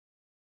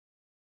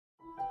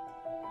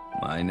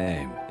My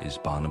name is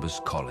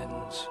Barnabas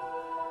Collins.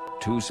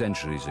 2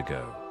 centuries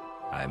ago,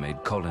 I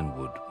made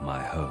Collinwood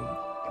my home.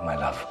 My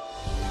love.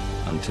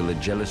 Until a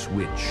jealous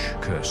witch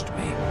cursed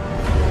me,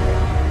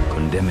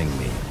 condemning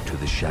me to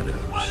the shadows.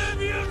 What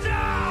have you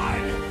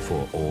done?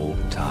 For all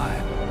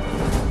time.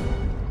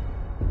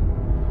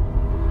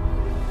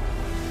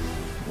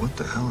 What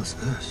the hell is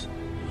this?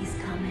 He's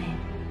coming.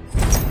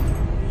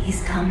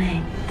 He's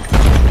coming.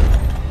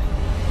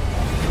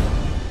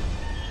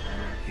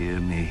 Hear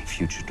me,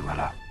 future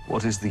dweller.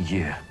 What is the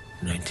year?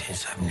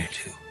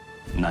 1972.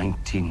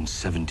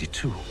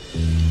 1972.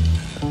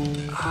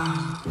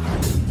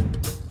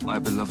 My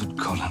beloved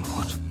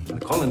Collinwood. The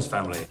Collins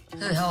family. Who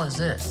the hell is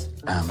this?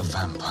 I'm a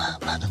vampire,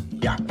 madam.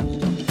 Yeah.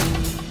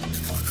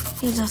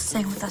 He's just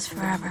staying with us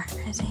forever,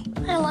 is he?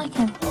 I like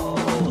him.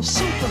 Oh,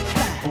 super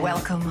fat.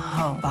 Welcome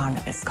home,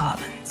 Barnabas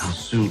Collins. How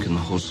soon can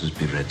the horses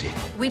be ready?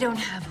 We don't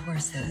have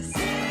horses.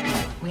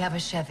 We have a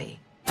Chevy.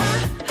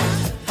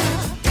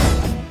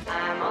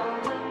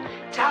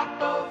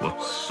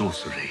 What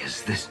sorcery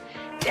is this?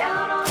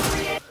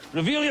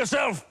 Reveal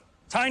yourself,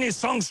 tiny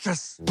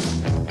songstress.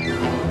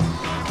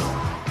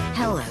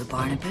 Hello,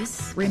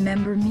 Barnabas.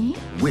 Remember me?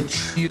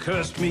 Witch, you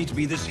cursed me to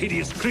be this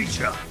hideous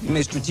creature. You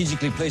may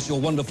strategically place your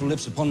wonderful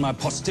lips upon my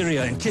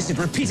posterior and kiss it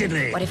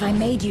repeatedly. What if I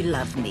made you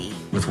love me?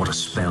 With what a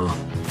spell.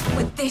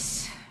 With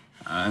this?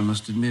 I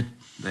must admit,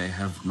 they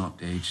have not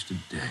aged a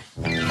day.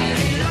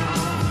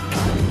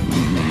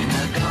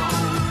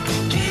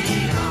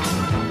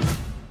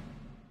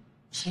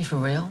 She for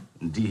real?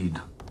 Indeed.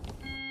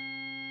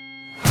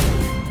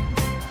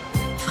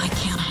 If I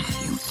can't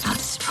have you, I'll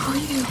destroy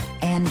you.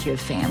 And your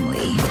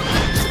family.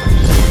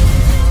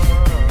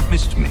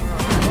 Missed me.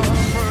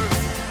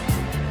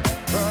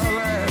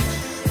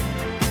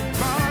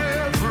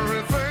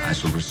 I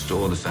shall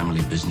restore the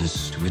family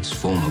business to its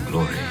former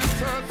glory.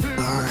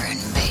 Burn,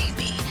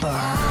 baby.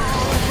 Burn.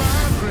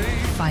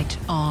 Fight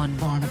on,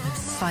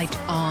 Barnabas. Fight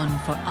on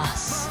for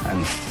us.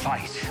 And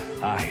fight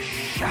I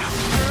shall.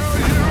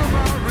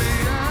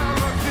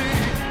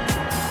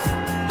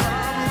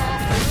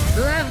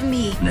 Love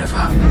me. Never.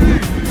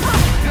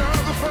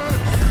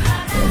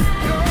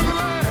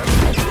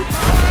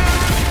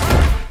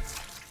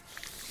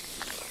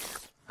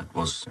 That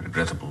was a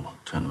regrettable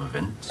turn of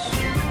events.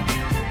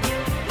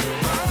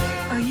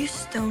 Are you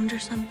stoned or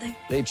something?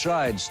 They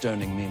tried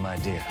stoning me, my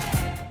dear.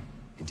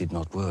 It did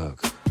not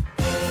work.